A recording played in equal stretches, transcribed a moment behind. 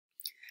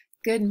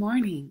Good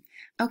morning.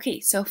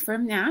 Okay, so for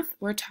math,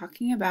 we're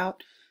talking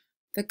about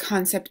the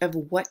concept of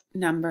what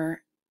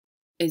number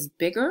is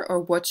bigger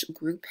or which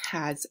group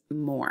has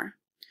more.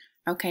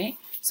 Okay,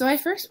 so I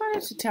first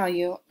wanted to tell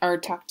you or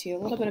talk to you a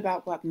little bit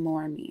about what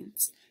more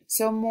means.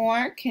 So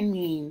more can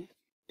mean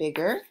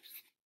bigger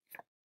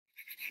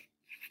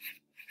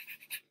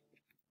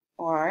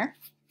or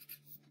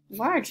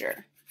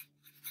larger.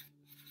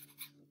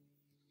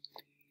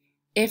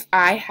 If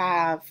I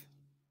have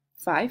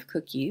 5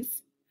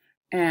 cookies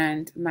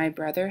and my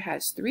brother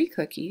has 3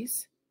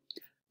 cookies,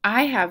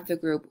 I have the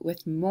group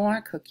with more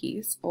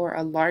cookies, or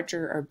a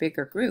larger or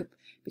bigger group,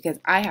 because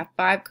I have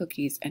 5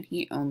 cookies and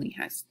he only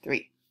has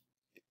 3.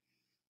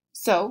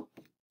 So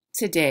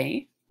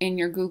today in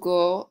your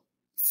Google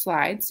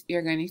Slides,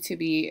 you're going to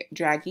be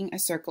dragging a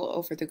circle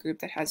over the group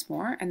that has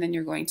more, and then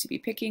you're going to be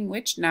picking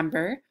which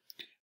number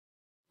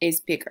is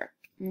bigger.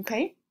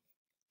 Okay?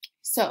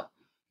 So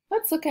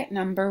let's look at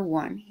number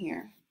 1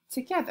 here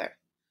together.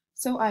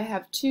 So I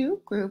have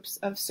 2 groups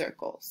of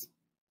circles.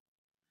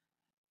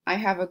 I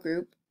have a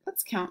group.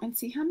 Let's count and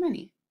see how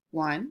many.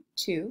 1,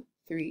 2,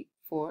 3,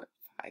 4,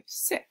 5,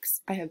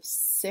 6. I have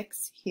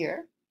 6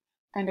 here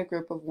and a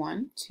group of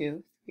 1,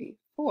 2, 3,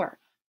 4.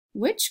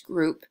 Which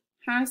group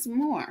has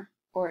more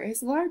or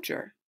is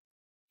larger?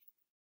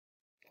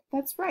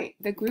 That's right.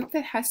 The group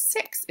that has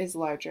 6 is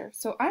larger.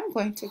 So I'm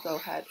going to go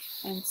ahead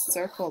and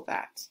circle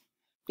that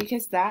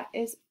because that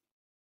is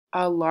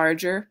a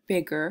larger,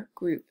 bigger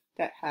group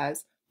that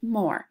has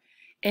more.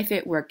 If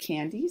it were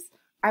candies,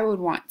 I would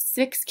want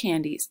 6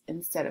 candies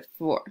instead of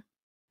 4,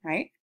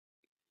 right?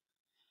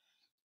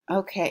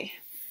 Okay,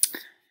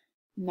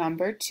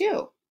 number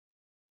 2.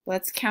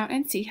 Let's count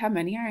and see how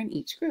many are in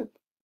each group.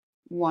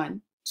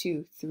 1,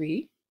 2,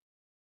 3.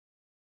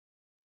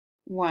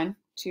 1,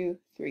 2,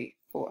 3,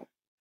 4.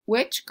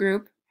 Which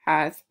group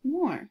has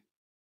more?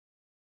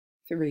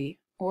 3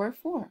 or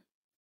 4?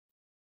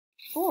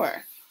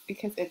 4,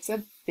 because it's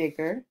a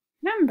bigger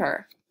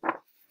number.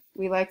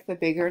 We like the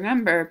bigger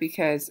number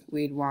because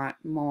we'd want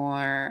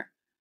more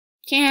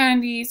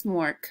candies,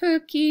 more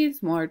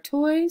cookies, more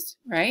toys,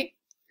 right?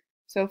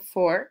 So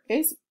 4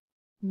 is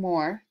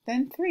more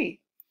than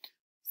 3.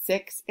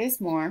 6 is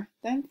more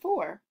than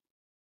 4.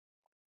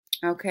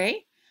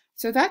 Okay,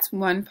 so that's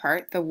one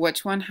part, the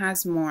which one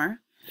has more.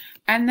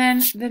 And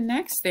then the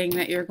next thing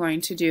that you're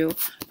going to do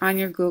on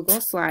your Google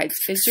Slides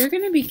is you're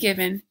going to be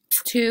given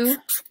 2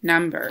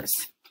 numbers,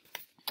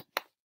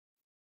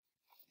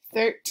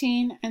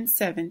 13 and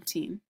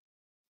 17.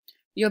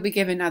 You'll be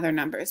given other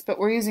numbers, but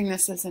we're using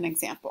this as an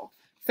example.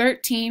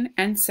 13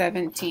 and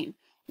 17.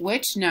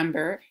 Which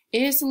number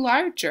is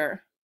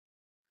larger?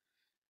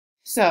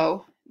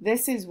 So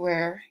this is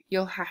where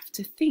you'll have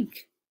to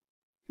think.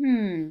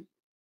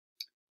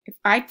 If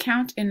I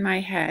count in my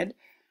head,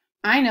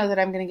 I know that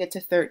I'm going to get to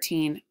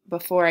 13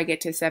 before I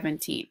get to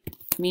 17,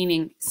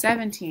 meaning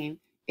 17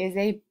 is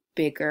a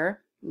bigger,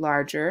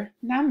 larger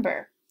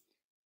number.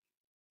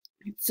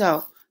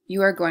 So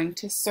you are going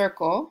to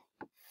circle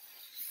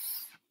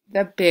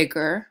the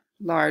bigger,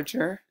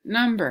 larger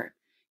number.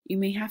 You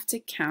may have to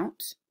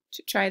count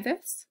to try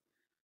this,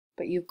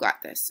 but you've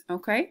got this,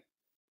 okay?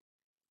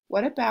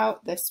 What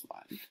about this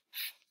one?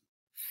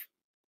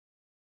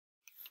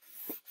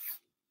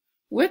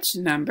 Which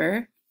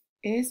number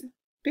is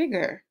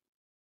bigger,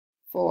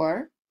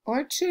 4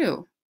 or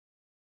 2?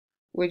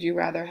 Would you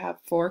rather have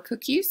 4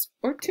 cookies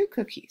or 2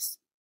 cookies?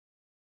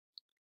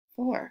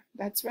 4,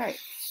 that's right.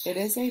 It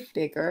is a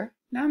bigger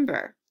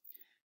number.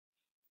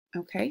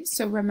 Okay,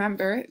 so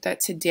remember that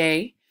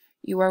today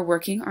you are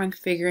working on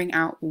figuring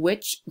out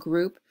which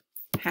group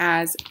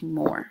has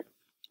more.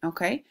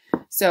 Okay,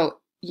 so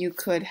you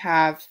could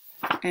have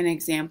an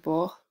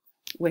example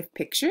with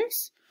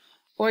pictures,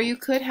 or you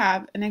could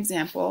have an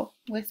example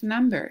with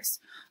numbers.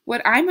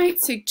 What I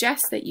might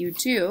suggest that you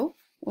do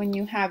when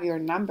you have your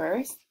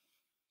numbers,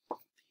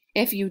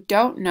 if you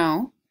don't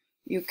know,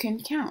 you can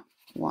count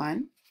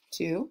 1,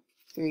 2,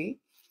 3,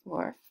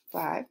 4,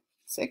 5,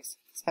 6,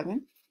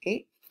 7,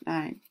 8,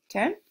 9,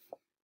 10,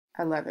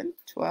 11,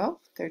 12,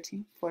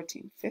 13,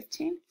 14,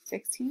 15,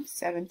 16,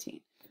 17.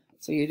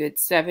 So you did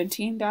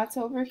 17 dots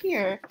over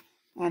here,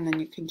 and then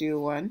you can do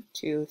 1,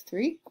 2,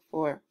 3,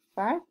 4,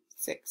 5,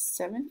 6,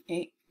 7,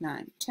 8,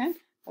 9, 10,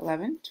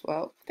 11,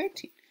 12,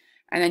 13.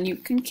 And then you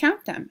can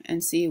count them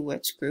and see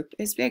which group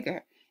is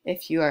bigger.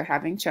 If you are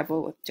having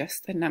trouble with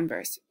just the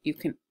numbers, you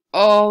can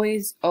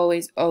always,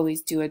 always,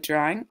 always do a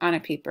drawing on a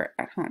paper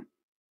at home.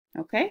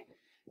 Okay?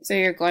 So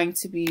you're going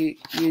to be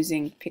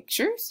using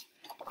pictures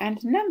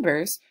and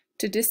numbers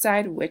to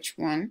decide which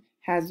one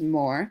has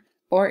more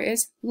or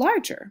is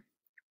larger.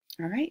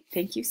 All right,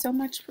 thank you so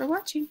much for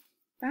watching.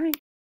 Bye.